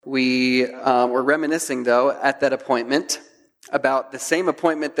We were reminiscing, though, at that appointment about the same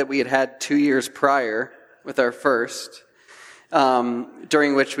appointment that we had 2 years prior with our first,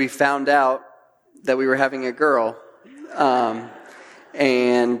 during which we found out that we were having a girl,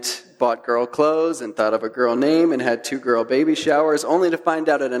 and bought girl clothes and thought of a girl name and had 2 girl baby showers, only to find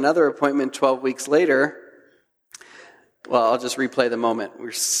out at another appointment 12 weeks later. Well, I'll just replay the moment.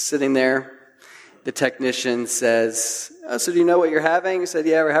 We're sitting there. The technician says, so do you know what you're having? We said,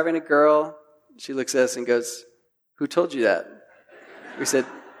 yeah, we're having a girl. She looks at us and goes, who told you that? We said,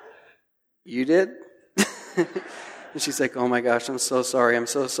 you did? And she's like, oh my gosh, I'm so sorry.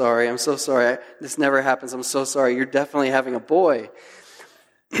 This never happens. I'm so sorry. You're definitely having a boy.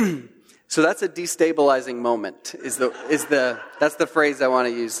 So that's a destabilizing moment, that's the phrase I want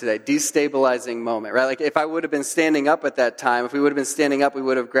to use today. Destabilizing moment, right? Like if I would have been standing up at that time, if we would have been standing up, we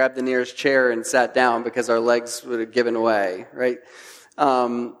would have grabbed the nearest chair and sat down because our legs would have given way, right?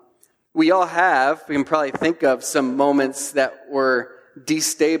 We can probably think of some moments that were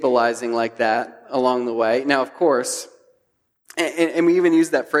destabilizing like that along the way. Now, of course, and we even use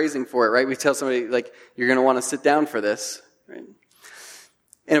that phrasing for it, right? We tell somebody, like, you're going to want to sit down for this, right?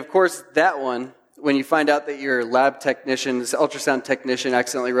 And of course, that one, when you find out that your lab technician, this ultrasound technician,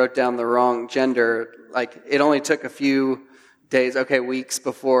 accidentally wrote down the wrong gender, like, it only took a few days, weeks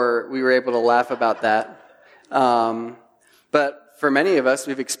before we were able to laugh about that. But for many of us,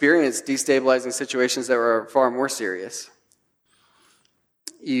 we've experienced destabilizing situations that were far more serious.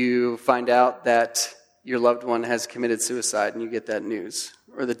 You find out that your loved one has committed suicide and you get that news.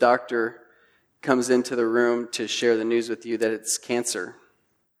 Or the doctor comes into the room to share the news with you that it's cancer.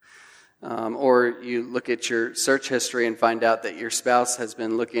 Or you look at your search history and find out that your spouse has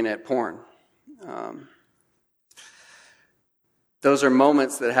been looking at porn. Those are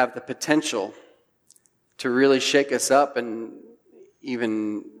moments that have the potential to really shake us up and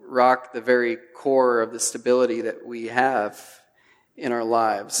even rock the very core of the stability that we have in our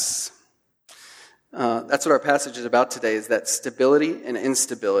lives. That's what our passage is about today, is that stability and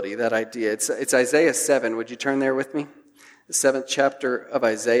instability, that idea. It's Isaiah 7. Would you turn there with me? The 7th chapter of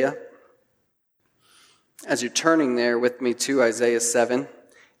Isaiah. As you're turning there with me to Isaiah 7,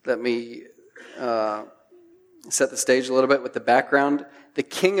 let me set the stage a little bit with the background. The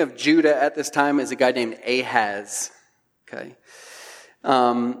king of Judah at this time is a guy named Ahaz. Okay,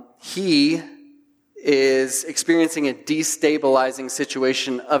 he is experiencing a destabilizing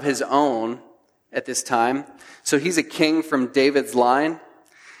situation of his own at this time. So he's a king from David's line.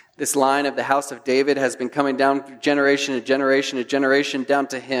 This line of the house of David has been coming down through generation to generation to generation down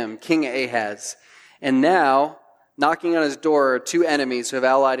to him, King Ahaz. And now, knocking on his door are 2 enemies who have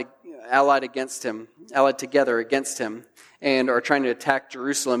allied together against him, and are trying to attack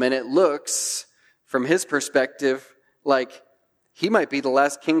Jerusalem. And it looks, from his perspective, like he might be the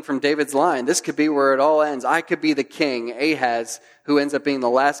last king from David's line. This could be where it all ends. I could be the king, Ahaz, who ends up being the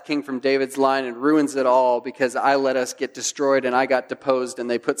last king from David's line and ruins it all because I let us get destroyed and I got deposed and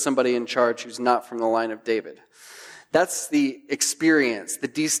they put somebody in charge who's not from the line of David. That's the experience, the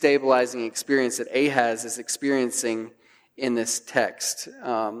destabilizing experience that Ahaz is experiencing in this text.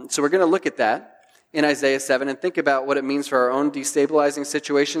 So we're going to look at that in Isaiah 7 and think about what it means for our own destabilizing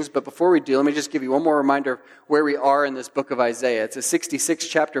situations. But before we do, let me just give you one more reminder of where we are in this book of Isaiah. It's a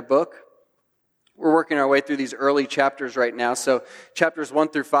 66-chapter book. We're working our way through these early chapters right now. So chapters 1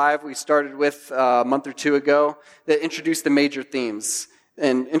 through 5 we started with a month or 2 ago that introduced the major themes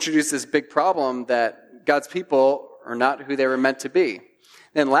and introduced this big problem that God's people are not who they were meant to be.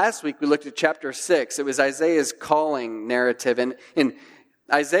 Then last week we looked at chapter 6. It was Isaiah's calling narrative. And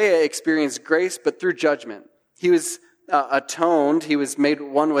Isaiah experienced grace, but through judgment. He was atoned. He was made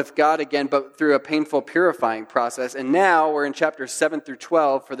one with God again, but through a painful purifying process. And now we're in chapters 7 through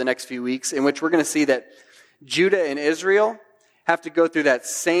 12 for the next few weeks, in which we're going to see that Judah and Israel have to go through that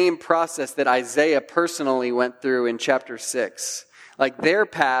same process that Isaiah personally went through in chapter 6. Like their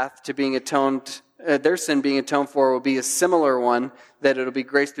path to being atoned, their sin being atoned for will be a similar one, that it'll be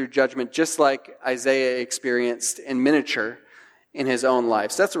grace through judgment, just like Isaiah experienced in miniature in his own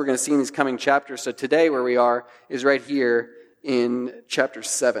life. So that's what we're going to see in these coming chapters. So today where we are is right here in chapter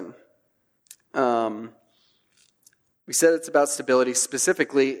 7. We said it's about stability.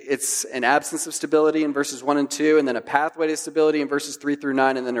 Specifically, it's an absence of stability in verses 1 and 2, and then a pathway to stability in verses 3 through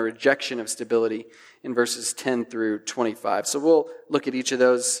 9, and then a rejection of stability in verses 10 through 25. So we'll look at each of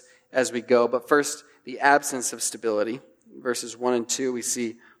those as we go. But first, the absence of stability. In verses 1 and 2, we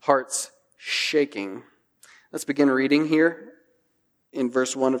see hearts shaking. Let's begin reading here in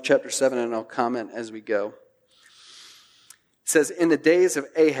verse 1 of chapter 7, and I'll comment as we go. It says, "In the days of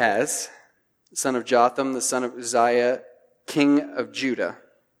Ahaz, the son of Jotham, the son of Uzziah, king of Judah."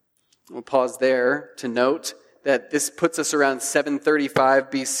 We'll pause there to note that this puts us around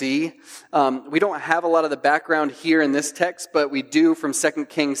 735 BC. We don't have a lot of the background here in this text, but we do from 2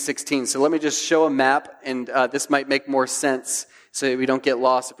 Kings 16. So let me just show a map, and this might make more sense so that we don't get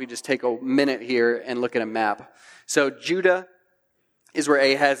lost if we just take a minute here and look at a map. So Judah is where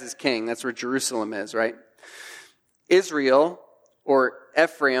Ahaz is king. That's where Jerusalem is, right? Israel, or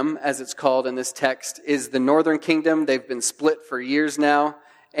Ephraim, as it's called in this text, is the northern kingdom. They've been split for years now.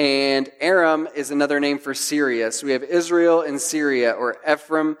 And Aram is another name for Syria. So we have Israel and Syria, or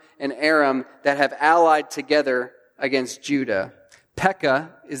Ephraim and Aram, that have allied together against Judah. Pekah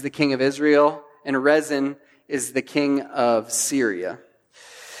is the king of Israel, and Rezin is the king of Syria.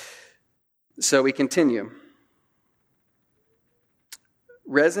 So we continue.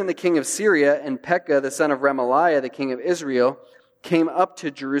 Rezin, the king of Syria, and Pekah, the son of Remaliah, the king of Israel, came up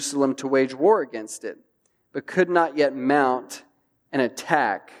to Jerusalem to wage war against it, but could not yet mount an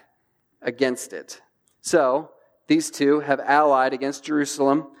attack against it. So, these two have allied against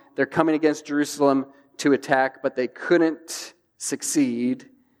Jerusalem. They're coming against Jerusalem to attack, but they couldn't succeed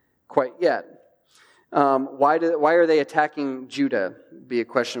quite yet. Why are they attacking Judah? Would be a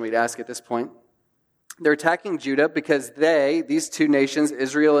question we'd ask at this point. They're attacking Judah because these two nations,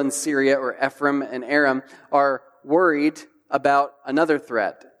 Israel and Syria, or Ephraim and Aram, are worried about another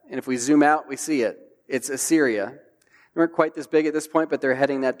threat. And if we zoom out, we see it. It's Assyria. They weren't quite this big at this point, but they're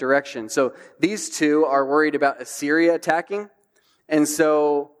heading that direction. So these two are worried about Assyria attacking, and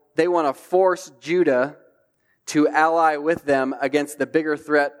so they want to force Judah to ally with them against the bigger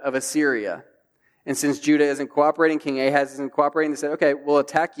threat of Assyria. And since Judah isn't cooperating, King Ahaz isn't cooperating, they said, okay, we'll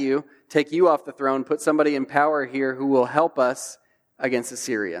attack you, take you off the throne, put somebody in power here who will help us against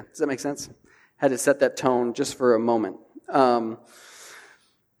Assyria. Does that make sense? Had to set that tone just for a moment.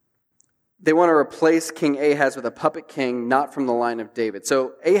 They want to replace King Ahaz with a puppet king, not from the line of David.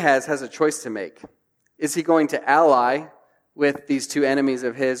 So Ahaz has a choice to make. Is he going to ally with these two enemies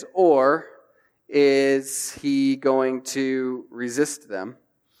of his, or is he going to resist them?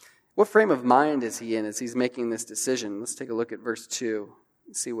 What frame of mind is he in as he's making this decision? Let's take a look at verse 2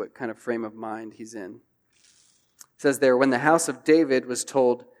 and see what kind of frame of mind he's in. It says there, when the house of David was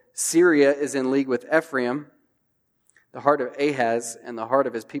told, Syria is in league with Ephraim, the heart of Ahaz and the heart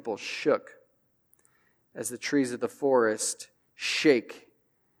of his people shook, as the trees of the forest shake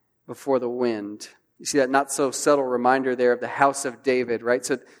before the wind. You see that not so subtle reminder there of the house of David, right?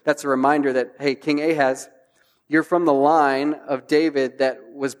 So that's a reminder that, hey, King Ahaz, you're from the line of David that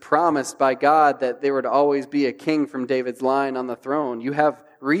was promised by God that there would always be a king from David's line on the throne. You have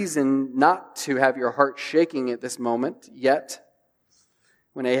reason not to have your heart shaking at this moment yet.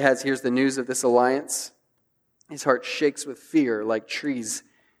 When Ahaz hears the news of this alliance, his heart shakes with fear like trees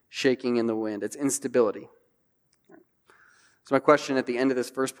shaking in the wind. It's instability. So my question at the end of this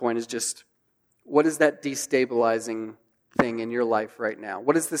first point is just, what is that destabilizing thing in your life right now?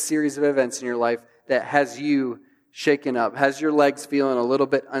 What is the series of events in your life that has you shaken up, has your legs feeling a little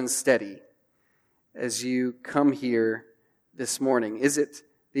bit unsteady as you come here this morning? Is it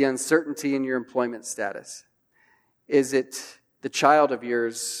the uncertainty in your employment status? Is it the child of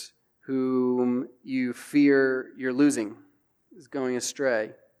yours whom you fear you're losing, is going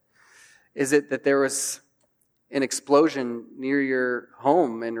astray? Is it that there was an explosion near your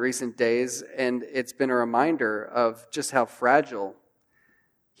home in recent days, and it's been a reminder of just how fragile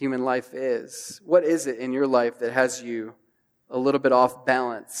human life is? What is it in your life that has you a little bit off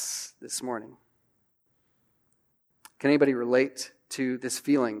balance this morning? Can anybody relate to this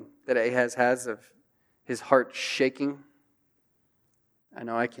feeling that Ahaz has of his heart shaking? I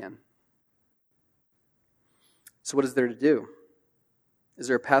know I can. So what is there to do? Is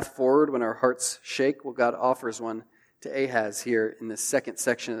there a path forward when our hearts shake? Well, God offers one to Ahaz here in the second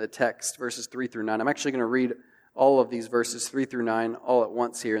section of the text, verses 3 through 9. I'm actually going to read all of these verses 3 through 9 all at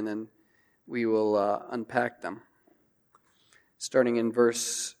once here, and then we will unpack them. Starting in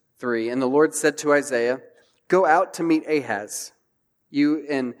verse 3. And the Lord said to Isaiah, go out to meet Ahaz, you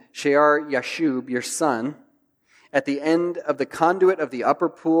and Shear-Yashub, your son, at the end of the conduit of the upper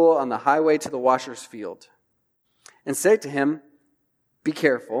pool on the highway to the washer's field. And say to him, be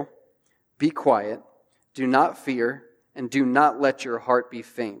careful, be quiet, do not fear, and do not let your heart be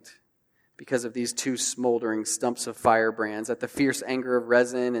faint because of these two smoldering stumps of firebrands at the fierce anger of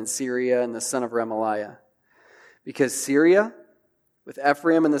Rezin and Syria and the son of Remaliah. Because Syria, with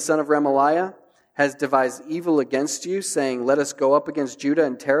Ephraim and the son of Remaliah, has devised evil against you, saying, let us go up against Judah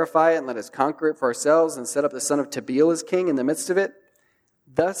and terrify it, and let us conquer it for ourselves, and set up the son of Tabeel as king in the midst of it.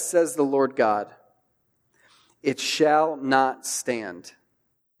 Thus says the Lord God, it shall not stand,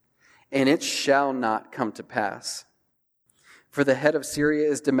 and it shall not come to pass. For the head of Syria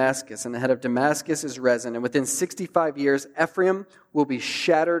is Damascus, and the head of Damascus is Rezin. And within 65 years, Ephraim will be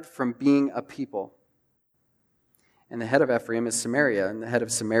shattered from being a people. And the head of Ephraim is Samaria, and the head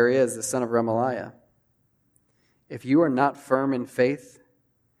of Samaria is the son of Remaliah. If you are not firm in faith,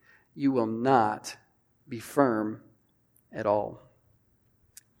 you will not be firm at all.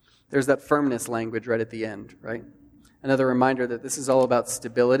 There's that firmness language right at the end, right? Another reminder that this is all about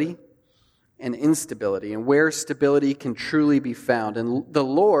stability and instability, and where stability can truly be found. And the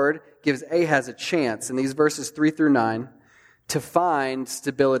Lord gives Ahaz a chance in these verses 3 through 9 to find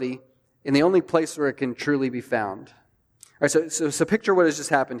stability in the only place where it can truly be found. All right, so picture what has just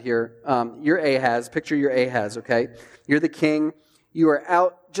happened here. You're Ahaz. Picture you're Ahaz, okay? You're the king. You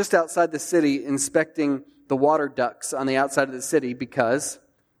are just outside the city inspecting the water ducts on the outside of the city because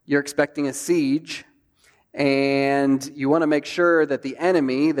you're expecting a siege, and you want to make sure that the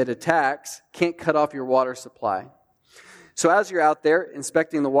enemy that attacks can't cut off your water supply. So as you're out there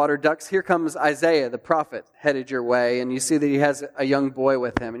inspecting the water ducts, here comes Isaiah, the prophet, headed your way, and you see that he has a young boy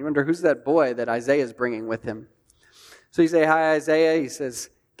with him. And you wonder, who's that boy that Isaiah is bringing with him? So you say, "Hi, Isaiah." He says,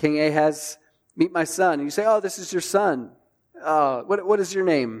 "King Ahaz, meet my son." And you say, "Oh, this is your son. What is your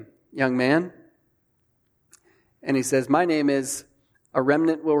name, young man?" And he says, "My name is A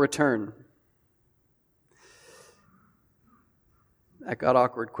Remnant Will Return." That got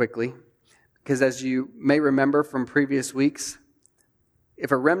awkward quickly, because as you may remember from previous weeks,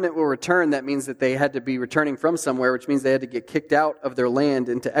 if a remnant will return, that means that they had to be returning from somewhere, which means they had to get kicked out of their land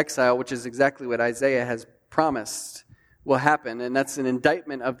into exile, which is exactly what Isaiah has promised will happen. And that's an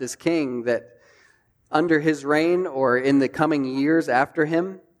indictment of this king, that under his reign or in the coming years after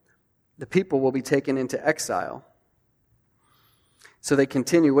him, the people will be taken into exile. So they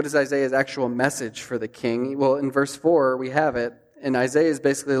continue. What is Isaiah's actual message for the king? Well, in verse 4, we have it. And Isaiah is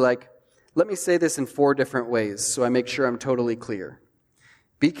basically like, let me say this in 4 different ways so I make sure I'm totally clear.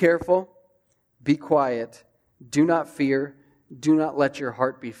 Be careful, be quiet, do not fear, do not let your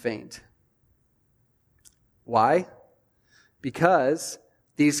heart be faint. Why? Because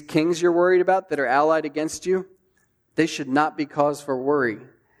these kings you're worried about that are allied against you, they should not be cause for worry.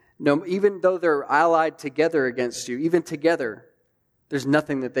 No, even though they're allied together against you, even together, there's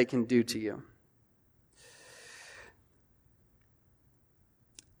nothing that they can do to you.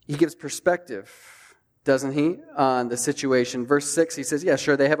 He gives perspective, doesn't he, on the situation. Verse 6, he says, yeah,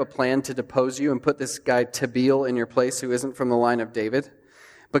 sure, they have a plan to depose you and put this guy Tabeel in your place who isn't from the line of David.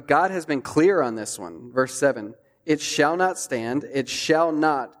 But God has been clear on this one. Verse 7, it shall not stand, it shall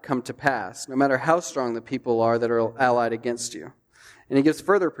not come to pass, no matter how strong the people are that are allied against you. And he gives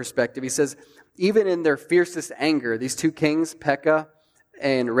further perspective. He says, even in their fiercest anger, these 2 kings, Pekah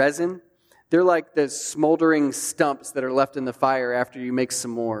and Rezin, they're like the smoldering stumps that are left in the fire after you make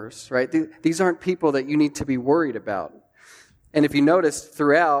s'mores, right? These aren't people that you need to be worried about. And if you notice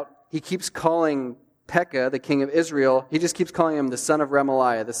throughout, he keeps calling Pekah, the king of Israel, he just keeps calling him the son of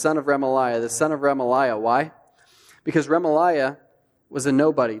Remaliah, the son of Remaliah, the son of Remaliah. Why? Because Remaliah was a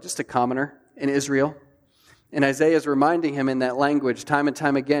nobody, just a commoner in Israel. And Isaiah is reminding him in that language time and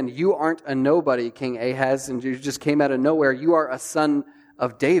time again, you aren't a nobody, King Ahaz, and you just came out of nowhere. You are a son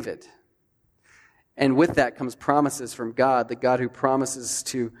of David. And with that comes promises from God, the God who promises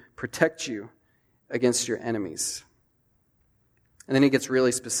to protect you against your enemies. And then he gets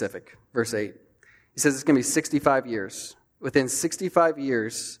really specific. Verse 8. He says it's going to be 65 years. Within 65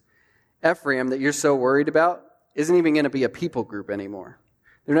 years, Ephraim, that you're so worried about, isn't even going to be a people group anymore.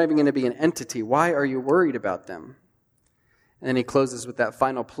 They're not even going to be an entity. Why are you worried about them? And then he closes with that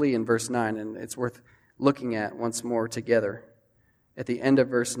final plea in verse 9, and it's worth looking at once more together. At the end of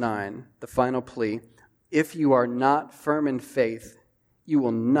verse 9, the final plea, if you are not firm in faith, you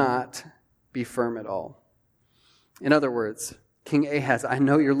will not be firm at all. In other words, King Ahaz, I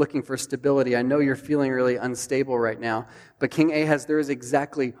know you're looking for stability. I know you're feeling really unstable right now. But King Ahaz, there is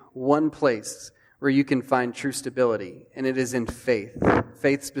exactly one place where you can find true stability, and it is in faith.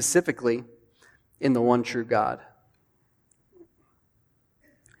 Faith specifically in the one true God.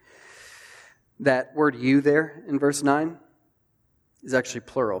 That word you there in verse 9 is actually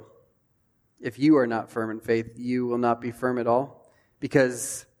plural. If you are not firm in faith, you will not be firm at all.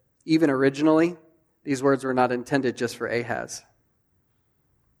 Because even originally, these words were not intended just for Ahaz.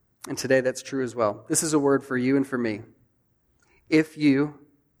 And today that's true as well. This is a word for you and for me. If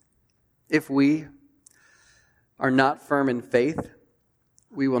we are not firm in faith,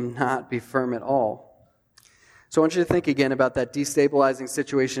 we will not be firm at all. So I want you to think again about that destabilizing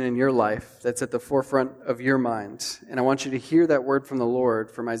situation in your life that's at the forefront of your mind. And I want you to hear that word from the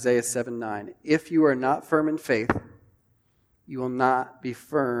Lord from Isaiah 7:9. If you are not firm in faith, you will not be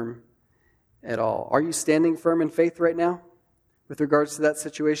firm at all. Are you standing firm in faith right now? with regards to that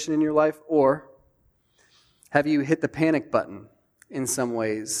situation in your life? Or have you hit the panic button in some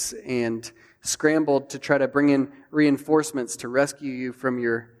ways and scrambled to try to bring in reinforcements to rescue you from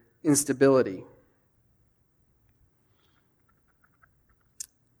your instability?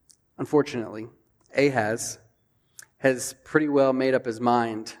 Unfortunately, Ahaz has pretty well made up his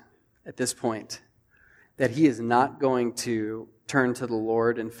mind at this point that he is not going to turn to the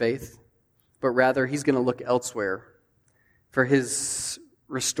Lord in faith, but rather he's going to look elsewhere for his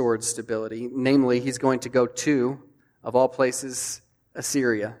restored stability. Namely, he's going to go to, of all places,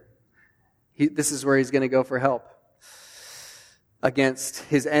 Assyria. This is where he's going to go for help against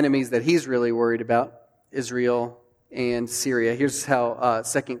his enemies that he's really worried about, Israel and Syria. Here's how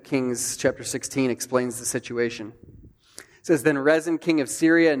 2 Kings chapter 16 explains the situation. It says, Then Rezin, king of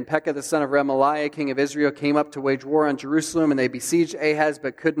Syria, and Pekah, the son of Remaliah, king of Israel, came up to wage war on Jerusalem, and they besieged Ahaz,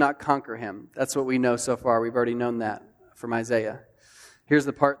 but could not conquer him. That's what we know so far. We've already known that from Isaiah. Here's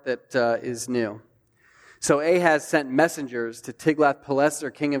the part that is new. So Ahaz sent messengers to Tiglath-Pileser,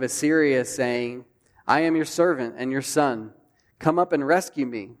 king of Assyria, saying, I am your servant and your son. Come up and rescue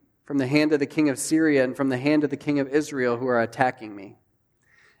me from the hand of the king of Syria and from the hand of the king of Israel who are attacking me.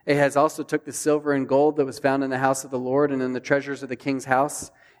 Ahaz also took the silver and gold that was found in the house of the Lord and in the treasures of the king's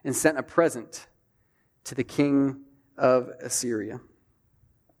house and sent a present to the king of Assyria.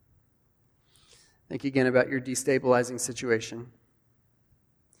 Think again about your destabilizing situation.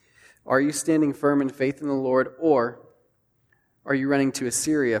 Are you standing firm in faith in the Lord, or are you running to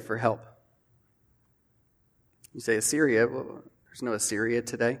Assyria for help? You say Assyria? Well, there's no Assyria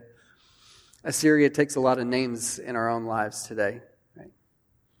today. Assyria takes a lot of names in our own lives today. Right?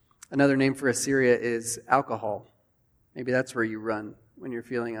 Another name for Assyria is alcohol. Maybe that's where you run when you're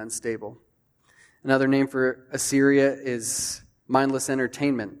feeling unstable. Another name for Assyria is mindless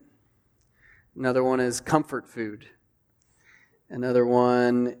entertainment. Another one is comfort food. Another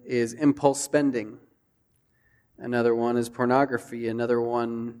one is impulse spending. Another one is pornography. Another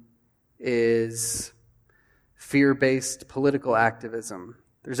one is fear-based political activism.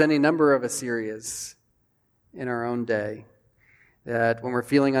 There's any number of Assyrias in our own day that when we're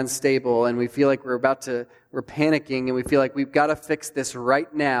feeling unstable and we feel like we're panicking and we feel like we've got to fix this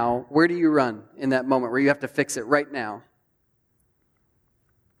right now, where do you run in that moment where you have to fix it right now?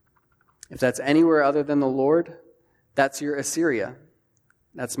 If that's anywhere other than the Lord, that's your Assyria.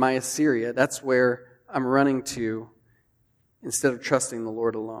 That's my Assyria. That's where I'm running to instead of trusting the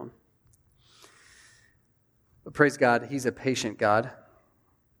Lord alone. But praise God, He's a patient God.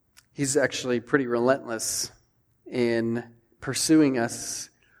 He's actually pretty relentless in pursuing us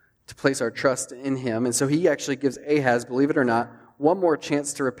to place our trust in Him. And so He actually gives Ahaz, believe it or not, one more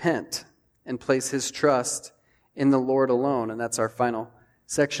chance to repent and place his trust in the Lord alone. And that's our final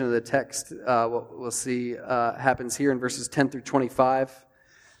section of the text. What we'll see happens here in verses 10 through 25,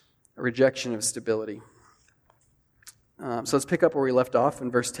 a rejection of stability. So let's pick up where we left off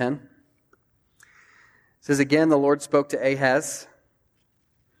in verse 10. It says, Again, the Lord spoke to Ahaz,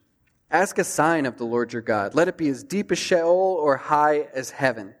 Ask a sign of the Lord your God. Let it be as deep as Sheol or high as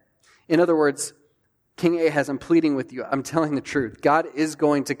heaven. In other words, King Ahaz, I'm pleading with you. I'm telling the truth. God is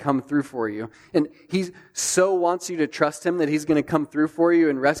going to come through for you. And He so wants you to trust Him that He's going to come through for you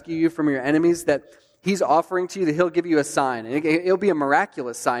and rescue you from your enemies that He's offering to you that He'll give you a sign. And it'll be a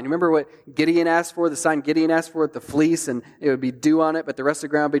miraculous sign. Remember what Gideon asked for? The sign Gideon asked for with the fleece, and it would be dew on it, but the rest of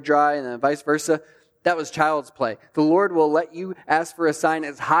the ground would be dry, and then vice versa. That was child's play. The Lord will let you ask for a sign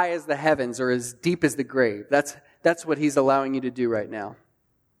as high as the heavens or as deep as the grave. That's what He's allowing you to do right now.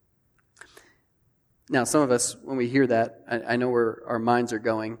 Now, some of us, when we hear that, I know where our minds are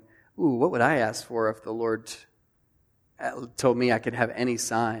going, ooh, what would I ask for if the Lord told me I could have any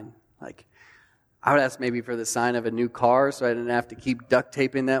sign? Like, I would ask maybe for the sign of a new car so I didn't have to keep duct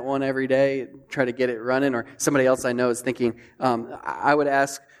taping that one every day, try to get it running. Or somebody else I know is thinking, I would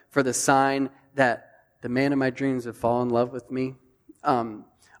ask for the sign that the man of my dreams would fall in love with me.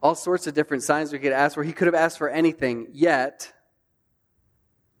 All sorts of different signs we could ask for. He could have asked for anything, yet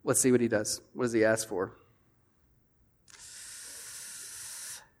let's see what he does. What does he ask for?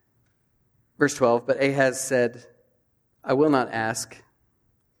 Verse 12, But Ahaz said, I will not ask,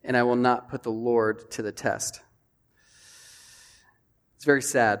 and I will not put the Lord to the test. It's very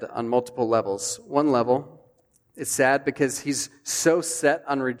sad on multiple levels. One level, it's sad because he's so set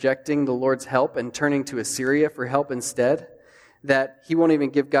on rejecting the Lord's help and turning to Assyria for help instead that he won't even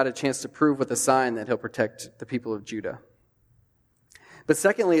give God a chance to prove with a sign that He'll protect the people of Judah. But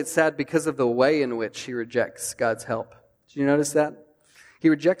secondly, it's sad because of the way in which he rejects God's help. Did you notice that? He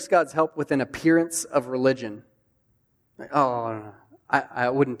rejects God's help with an appearance of religion. Like, I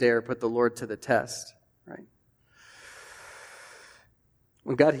wouldn't dare put the Lord to the test, right?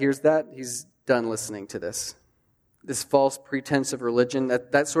 When God hears that, he's done listening to this. This false pretense of religion,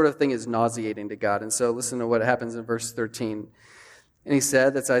 that sort of thing is nauseating to God. And so listen to what happens in verse 13. And he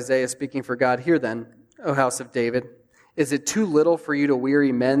said, that's Isaiah speaking for God, "Hear then, O house of David, is it too little for you to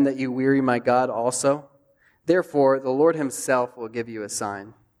weary men that you weary my God also? Therefore, the Lord himself will give you a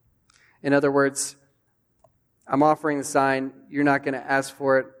sign." In other words, I'm offering the sign. You're not going to ask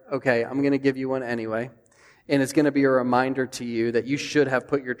for it. Okay, I'm going to give you one anyway. And it's going to be a reminder to you that you should have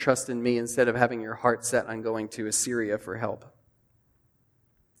put your trust in me instead of having your heart set on going to Assyria for help.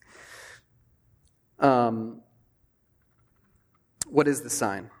 What is the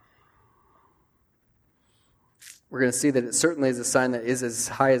sign? We're going to see that it certainly is a sign that is as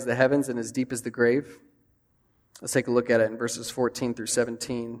high as the heavens and as deep as the grave. Let's take a look at it in verses 14 through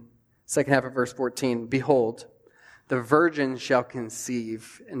 17. Second half of verse 14. "Behold, the virgin shall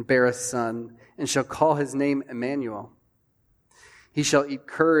conceive and bear a son, and shall call his name Emmanuel. He shall eat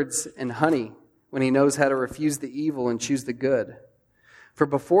curds and honey when he knows how to refuse the evil and choose the good. For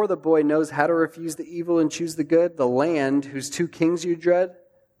before the boy knows how to refuse the evil and choose the good, the land whose two kings you dread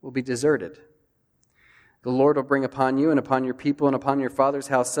will be deserted. The Lord will bring upon you and upon your people and upon your father's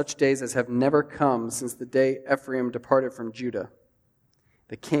house such days as have never come since the day Ephraim departed from Judah,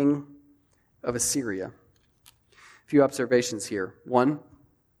 the king of Assyria." A few observations here. One,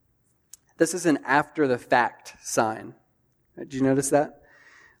 this is an after-the-fact sign. Did you notice that?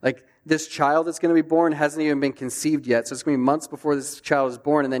 Like, this child that's going to be born hasn't even been conceived yet, so it's going to be months before this child is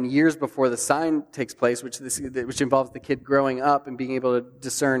born, and then years before the sign takes place, which involves the kid growing up and being able to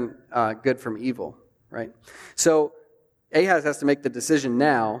discern good from evil, right? So Ahaz has to make the decision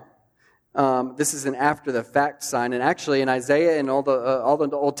now. This is an after-the-fact sign, and actually in Isaiah and all the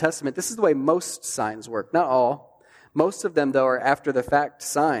Old Testament, this is the way most signs work. Not all. Most of them, though, are after-the-fact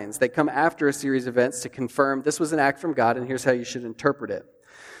signs. They come after a series of events to confirm this was an act from God, and here's how you should interpret it.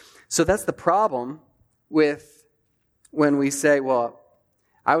 So that's the problem with when we say, well,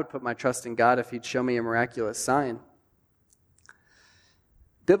 I would put my trust in God if he'd show me a miraculous sign.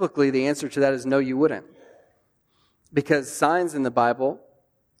 Biblically, the answer to that is no, you wouldn't. Because signs in the Bible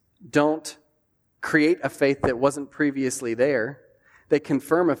don't create a faith that wasn't previously there. They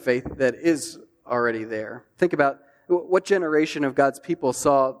confirm a faith that is already there. Think about what generation of God's people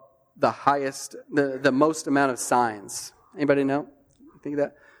saw the most amount of signs. Anybody know? Think of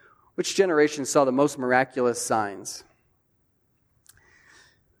that. Which generation saw the most miraculous signs?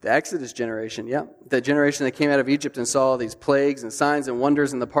 The Exodus generation, yeah. The generation that came out of Egypt and saw all these plagues and signs and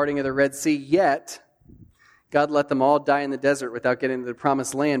wonders and the parting of the Red Sea, yet God let them all die in the desert without getting to the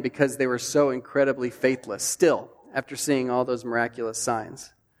promised land because they were so incredibly faithless still after seeing all those miraculous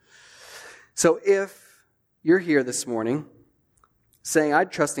signs. So if you're here this morning saying,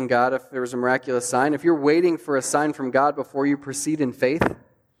 I'd trust in God if there was a miraculous sign, if you're waiting for a sign from God before you proceed in faith,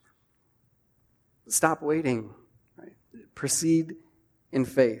 stop waiting. Right? Proceed in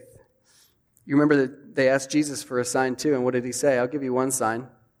faith. You remember that they asked Jesus for a sign too, and what did he say? I'll give you one sign.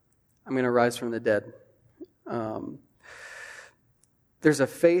 I'm going to rise from the dead. There's a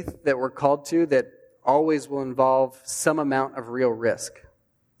faith that we're called to that always will involve some amount of real risk.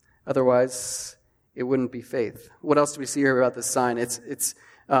 Otherwise, it wouldn't be faith. What else do we see here about this sign?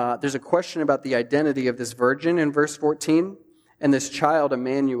 There's a question about the identity of this virgin in verse 14, and this child,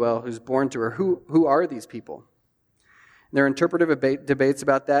 Emmanuel, who's born to her. Who are these people? There are interpretive debates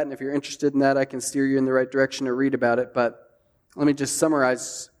about that, and if you're interested in that, I can steer you in the right direction to read about it, but let me just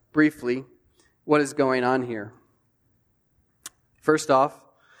summarize briefly what is going on here. First off,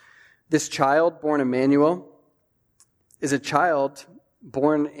 this child born Emmanuel is a child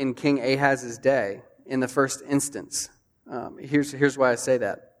born in King Ahaz's day in the first instance. Here's why I say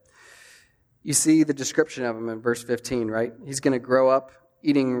that. You see the description of him in verse 15, right? He's going to grow up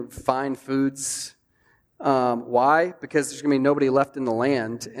eating fine foods. Why? Because there's going to be nobody left in the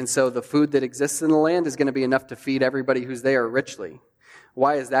land, and so the food that exists in the land is going to be enough to feed everybody who's there richly.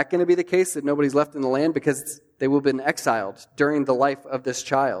 Why is that going to be the case, that nobody's left in the land? Because they will have been exiled during the life of this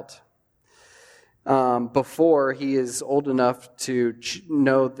child. Before he is old enough to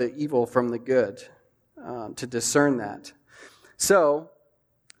know the evil from the good, to discern that. So,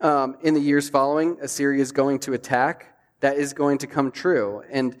 in the years following, Assyria is going to attack. That is going to come true.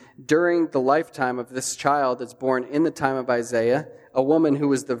 And during the lifetime of this child that's born in the time of Isaiah, a woman who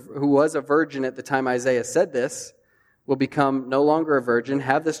was a virgin at the time Isaiah said this, will become no longer a virgin,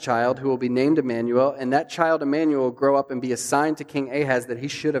 have this child who will be named Emmanuel, and that child Emmanuel will grow up and be a sign to King Ahaz that he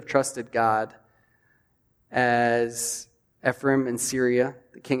should have trusted God, as Ephraim and Syria,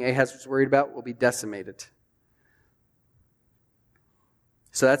 that King Ahaz was worried about, will be decimated.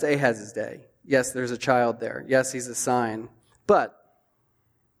 So that's Ahaz's day. Yes, there's a child there. Yes, he's a sign. But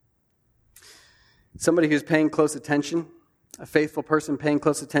somebody who's paying close attention, a faithful person paying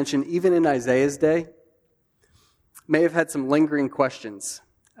close attention, even in Isaiah's day, may have had some lingering questions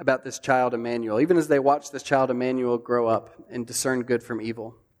about this child Emmanuel, even as they watched this child Emmanuel grow up and discern good from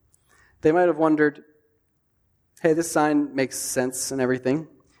evil. They might have wondered, hey, this sign makes sense and everything,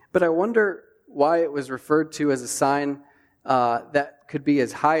 but I wonder why it was referred to as a sign that could be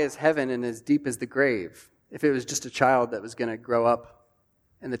as high as heaven and as deep as the grave, if it was just a child that was going to grow up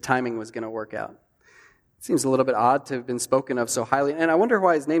and the timing was going to work out. It seems a little bit odd to have been spoken of so highly, and I wonder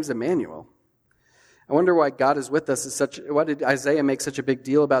why his name's Emmanuel. I wonder why God is with us. Why did Isaiah make such a big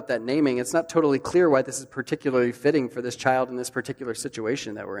deal about that naming? It's not totally clear why this is particularly fitting for this child in this particular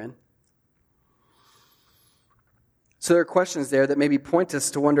situation that we're in. So there are questions there that maybe point us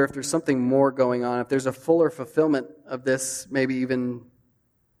to wonder if there's something more going on, if there's a fuller fulfillment of this, maybe even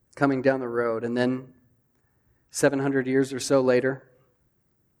coming down the road. And then 700 years or so later,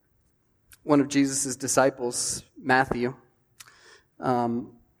 one of Jesus' disciples, Matthew,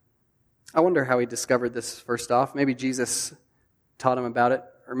 I wonder how he discovered this first off. Maybe Jesus taught him about it,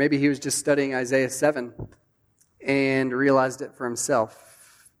 or maybe he was just studying Isaiah 7 and realized it for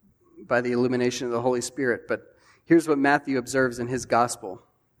himself by the illumination of the Holy Spirit. But here's what Matthew observes in his gospel.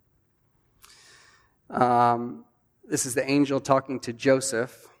 This is the angel talking to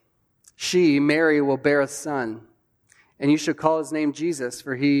Joseph. She, Mary, will bear a son, and you shall call his name Jesus,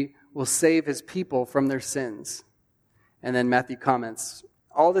 for he will save his people from their sins. And then Matthew comments,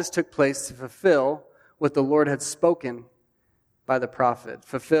 all this took place to fulfill what the Lord had spoken by the prophet.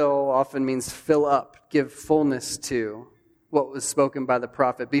 Fulfill often means fill up, give fullness to what was spoken by the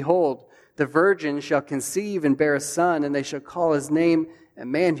prophet. Behold, the virgin shall conceive and bear a son, and they shall call his name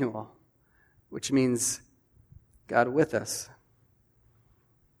Emmanuel, which means God with us.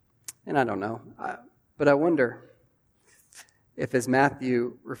 And I don't know, but I wonder if as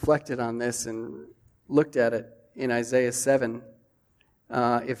Matthew reflected on this and looked at it in Isaiah 7,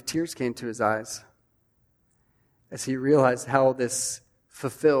 if tears came to his eyes as he realized how this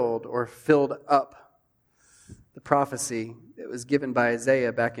fulfilled or filled up the prophecy that was given by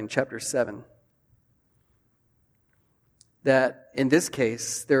Isaiah back in chapter 7. That in this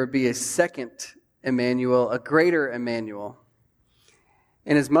case, there would be a second Emmanuel, a greater Emmanuel.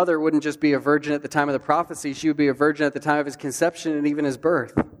 And his mother wouldn't just be a virgin at the time of the prophecy, she would be a virgin at the time of his conception and even his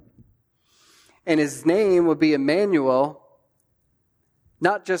birth. And his name would be Emmanuel,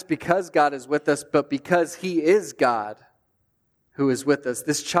 not just because God is with us, but because he is God who is with us.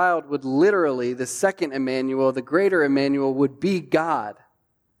 This child would literally, the second Emmanuel, the greater Emmanuel, would be God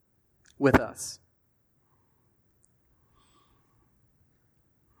with us.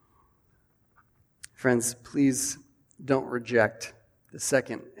 Friends, please don't reject the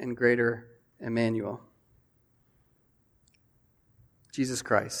second and greater Emmanuel. Jesus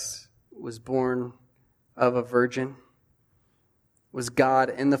Christ was born of a virgin, was God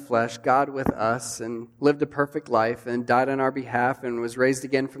in the flesh, God with us, and lived a perfect life and died on our behalf and was raised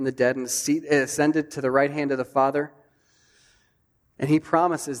again from the dead and ascended to the right hand of the Father. And he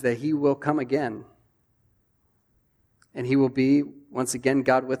promises that he will come again. And he will be, once again,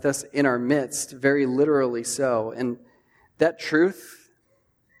 God with us in our midst, very literally so. And that truth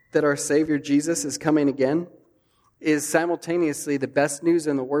that our Savior Jesus is coming again is simultaneously the best news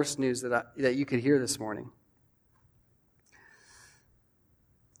and the worst news that you could hear this morning.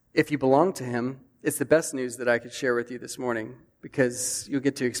 If you belong to him, it's the best news that I could share with you this morning, because you'll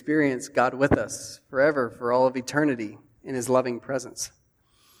get to experience God with us forever, for all of eternity, in his loving presence.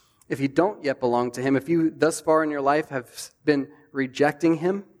 If you don't yet belong to him, if you thus far in your life have been rejecting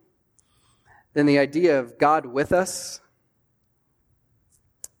him, then the idea of God with us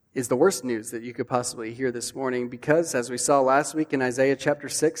is the worst news that you could possibly hear this morning, because, as we saw last week in Isaiah chapter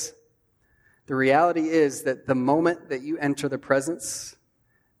 6, the reality is that the moment that you enter the presence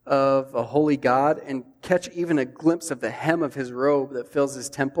of a holy God and catch even a glimpse of the hem of his robe that fills his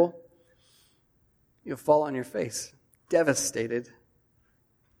temple, you'll fall on your face, devastated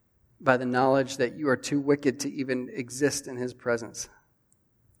by the knowledge that you are too wicked to even exist in his presence.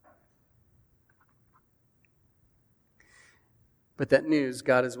 But that news,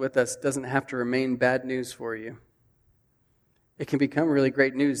 God is with us, doesn't have to remain bad news for you. It can become really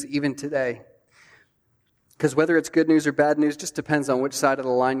great news even today. Because whether it's good news or bad news just depends on which side of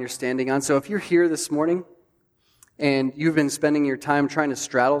the line you're standing on. So if you're here this morning and you've been spending your time trying to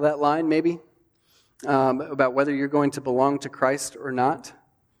straddle that line maybe, about whether you're going to belong to Christ or not,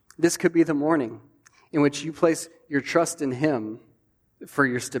 this could be the morning in which you place your trust in him for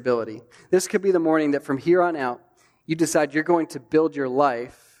your stability. This could be the morning that from here on out, you decide you're going to build your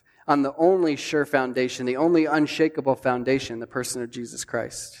life on the only sure foundation, the only unshakable foundation, the person of Jesus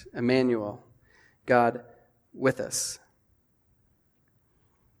Christ, Emmanuel, God with us.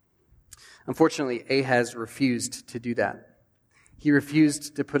 Unfortunately, Ahaz refused to do that. He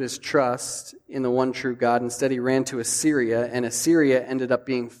refused to put his trust in the one true God. Instead, he ran to Assyria, and Assyria ended up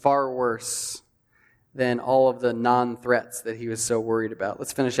being far worse than all of the non-threats that he was so worried about.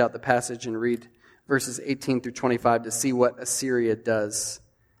 Let's finish out the passage and read verses 18 through 25 to see what Assyria does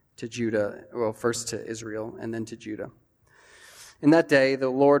to Judah. Well, first to Israel and then to Judah. In that day, the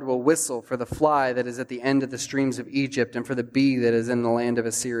Lord will whistle for the fly that is at the end of the streams of Egypt and for the bee that is in the land of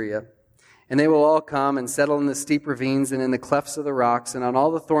Assyria. And they will all come and settle in the steep ravines and in the clefts of the rocks and on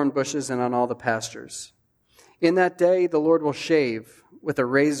all the thorn bushes and on all the pastures. In that day, the Lord will shave with a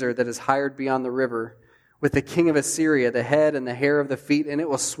razor that is hired beyond the river, with the king of Assyria, the head and the hair of the feet, and it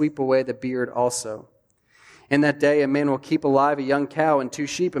will sweep away the beard also. In that day, a man will keep alive a young cow and 2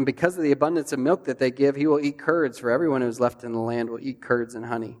 sheep, and because of the abundance of milk that they give, he will eat curds, for everyone who is left in the land will eat curds and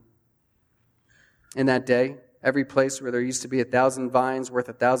honey. In that day, every place where there used to be 1,000 vines worth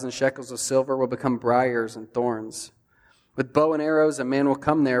 1,000 shekels of silver will become briars and thorns. With bow and arrows, a man will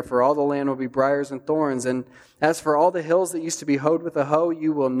come there, for all the land will be briars and thorns. And as for all the hills that used to be hoed with a hoe,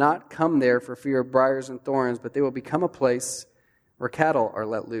 you will not come there for fear of briars and thorns, but they will become a place where cattle are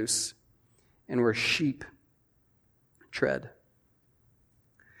let loose and where sheep tread.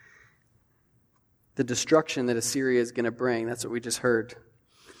 The destruction that Assyria is going to bring, that's what we just heard.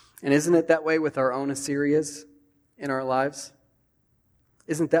 And isn't it that way with our own Assyrias in our lives?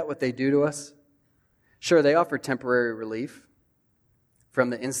 Isn't that what they do to us? Sure, they offer temporary relief from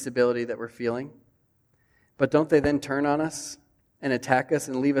the instability that we're feeling. But don't they then turn on us and attack us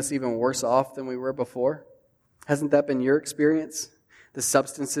and leave us even worse off than we were before? Hasn't that been your experience? The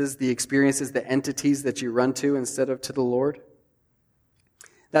substances, the experiences, the entities that you run to instead of to the Lord?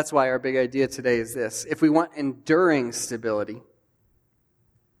 That's why our big idea today is this. If we want enduring stability,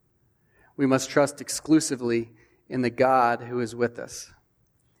 we must trust exclusively in the God who is with us.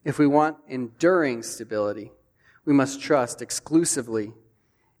 If we want enduring stability, we must trust exclusively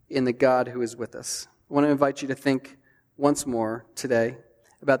in the God who is with us. I want to invite you to think once more today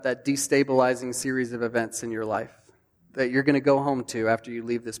about that destabilizing series of events in your life that you're going to go home to after you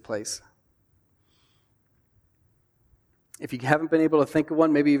leave this place. If you haven't been able to think of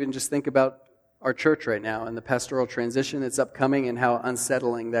one, maybe even just think about our church right now and the pastoral transition that's upcoming and how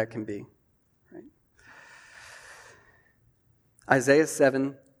unsettling that can be. Right? Isaiah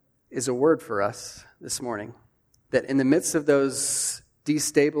 7 is a word for us this morning, that in the midst of those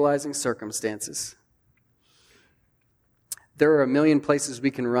destabilizing circumstances, there are a million places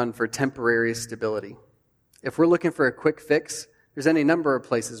we can run for temporary stability. If we're looking for a quick fix, there's any number of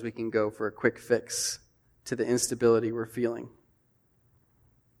places we can go for a quick fix to the instability we're feeling.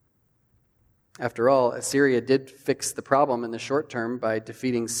 After all, Assyria did fix the problem in the short term by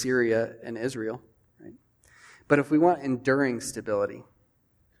defeating Syria and Israel. Right? But if we want enduring stability,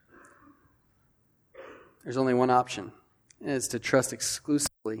 there's only one option, and it's to trust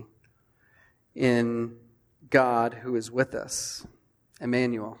exclusively in God who is with us,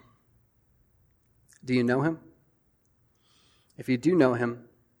 Emmanuel. Do you know him? If you do know him,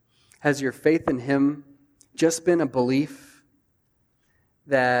 has your faith in him just been a belief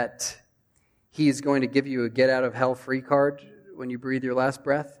that he is going to give you a get-out-of-hell-free card when you breathe your last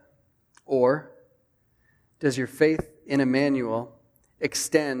breath? Or does your faith in Emmanuel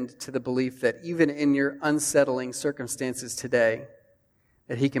extend to the belief that even in your unsettling circumstances today,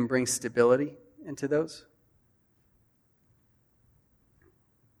 that he can bring stability into those?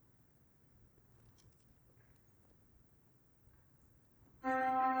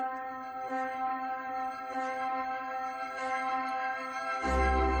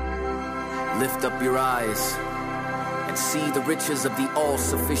 Lift up your eyes and see the riches of the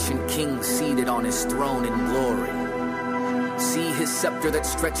all-sufficient King seated on his throne in glory. See his scepter that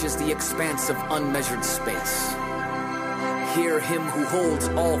stretches the expanse of unmeasured space. Hear him who holds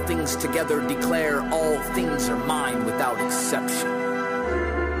all things together declare, all things are mine without exception.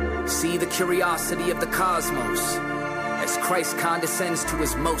 See the curiosity of the cosmos as Christ condescends to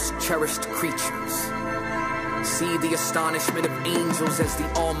his most cherished creatures. See the astonishment of angels as the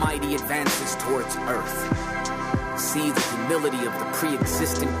Almighty advances towards earth. See the humility of the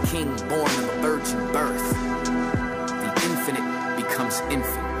pre-existent King born of a virgin birth. The infinite becomes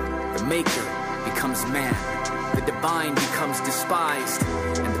infant. The Maker becomes man. The divine becomes despised.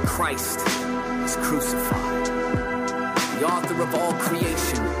 And the Christ is crucified. The author of all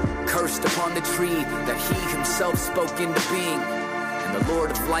creation cursed upon the tree that he himself spoke into being. And the Lord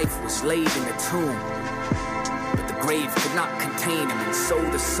of life was laid in the tomb. The grave could not contain him, and so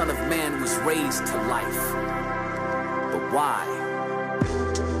the Son of Man was raised to life. But why?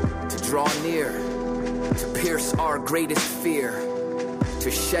 To draw near to pierce our greatest fear,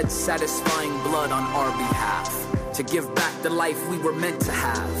 to shed satisfying blood on our behalf, to give back the life we were meant to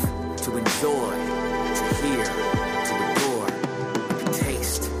have, to enjoy, to hear, to adore, to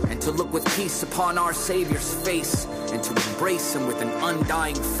taste, and to look with peace upon our Savior's face, and to embrace him with an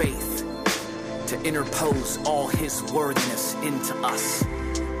undying faith, to interpose all his worthiness into us,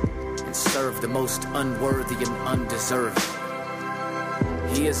 and serve the most unworthy and undeserving.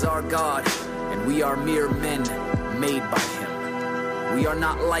 He is our God, and we are mere men made by him. We are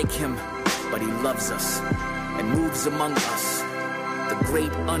not like him, but he loves us and moves among us, the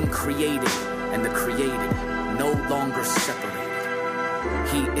great uncreated and the created, no longer separated.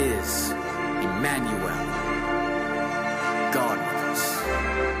 He is Emmanuel, God with us.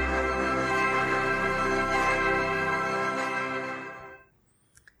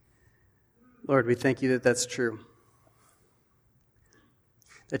 Lord, we thank you that that's true.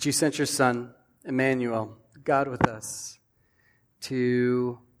 That you sent your Son, Emmanuel, God with us,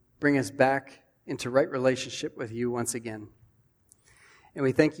 to bring us back into right relationship with you once again. And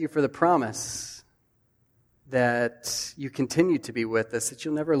we thank you for the promise that you continue to be with us, that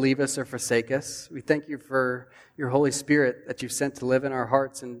you'll never leave us or forsake us. We thank you for your Holy Spirit that you've sent to live in our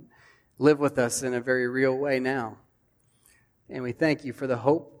hearts and live with us in a very real way now. And we thank you for the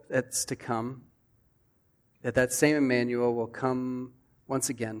hope that's to come, that same Emmanuel will come once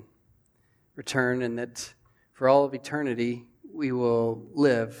again, return, and that for all of eternity we will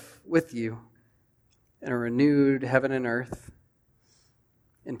live with you in a renewed heaven and earth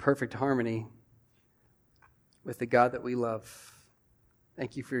in perfect harmony with the God that we love.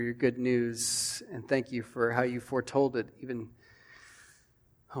 Thank you for your good news, and thank you for how you foretold it even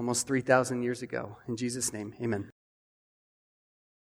almost 3,000 years ago. In Jesus' name, amen.